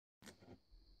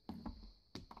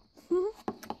Hi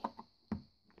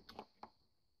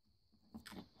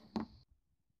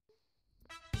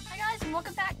guys, and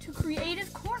welcome back to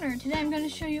Creative Corner. Today I'm going to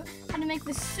show you how to make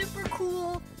this super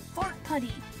cool fart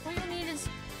putty. What you'll need is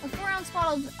a 4-ounce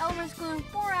bottle of Elmer's glue,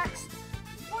 borax,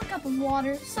 1 cup of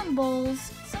water, some bowls,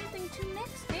 something to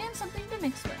mix, and something to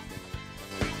mix with.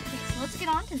 Okay, so let's get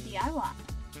on to DIY.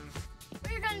 What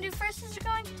you're going to do first is you're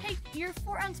going to take your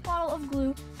 4-ounce bottle of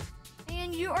glue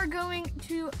and you are going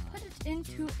to put it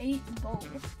into a bowl.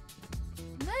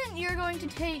 Then you're going to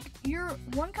take your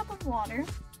 1 cup of water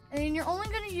and you're only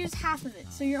going to use half of it.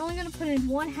 So you're only going to put in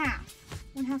one half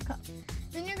cup.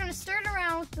 Then you're going to stir it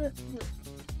around with the glue.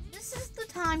 This is the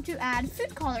time to add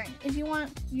food coloring. If you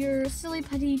want your silly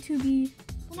putty to be,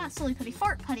 well, not silly putty,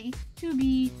 fart putty to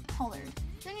be colored.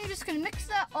 Then you're just going to mix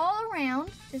that all around,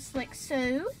 just like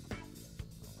so.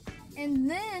 And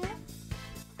then,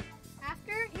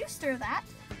 after you stir that,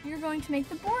 you're going to make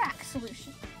the borax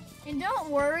solution. And don't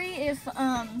worry if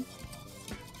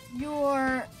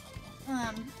your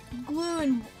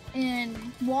glue and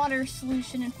water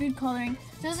solution and food coloring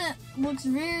looks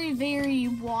very, very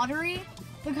watery,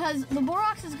 because the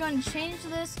borax is going to change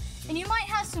this, and you might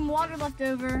have some water left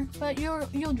over, but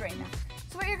you'll drain that.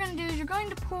 So what you're going to do is you're going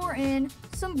to pour in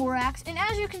some borax, and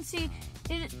as you can see,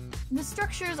 the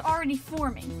structure is already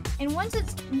forming. And once it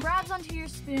grabs onto your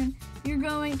spoon, you're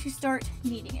going to start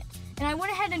kneading it. And I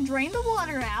went ahead and drained the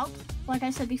water out, like I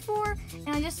said before, and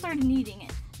I just started kneading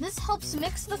it. This helps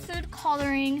mix the food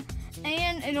coloring,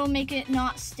 and it'll make it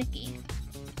not sticky.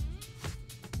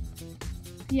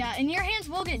 Yeah, and your hands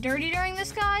will get dirty during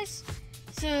this, guys.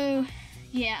 So,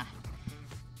 yeah.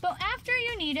 But after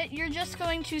you knead it, you're just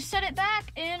going to set it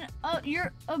back in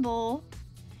a bowl,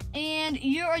 and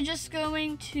you are just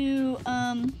going to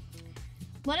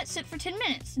let it sit for 10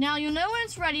 minutes. Now, you'll know when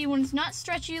it's ready when it's not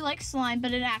stretchy like slime,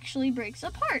 but it actually breaks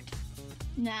apart.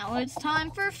 Now it's time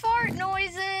for fart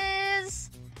noises.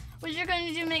 What you're going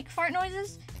to do to make fart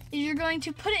noises is you're going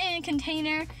to put it in a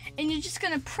container, and you're just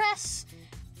going to press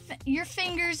your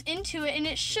fingers into it, and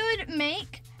it should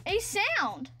make a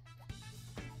sound.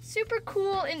 Super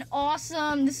cool and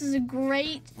awesome. This is a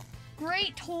great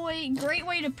toy, great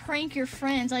way to prank your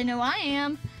friends. I know I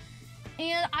am,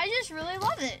 and I just really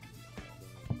love it.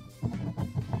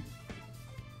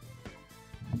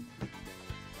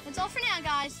 That's all for now,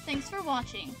 guys. Thanks for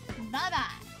watching.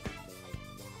 Bye-bye.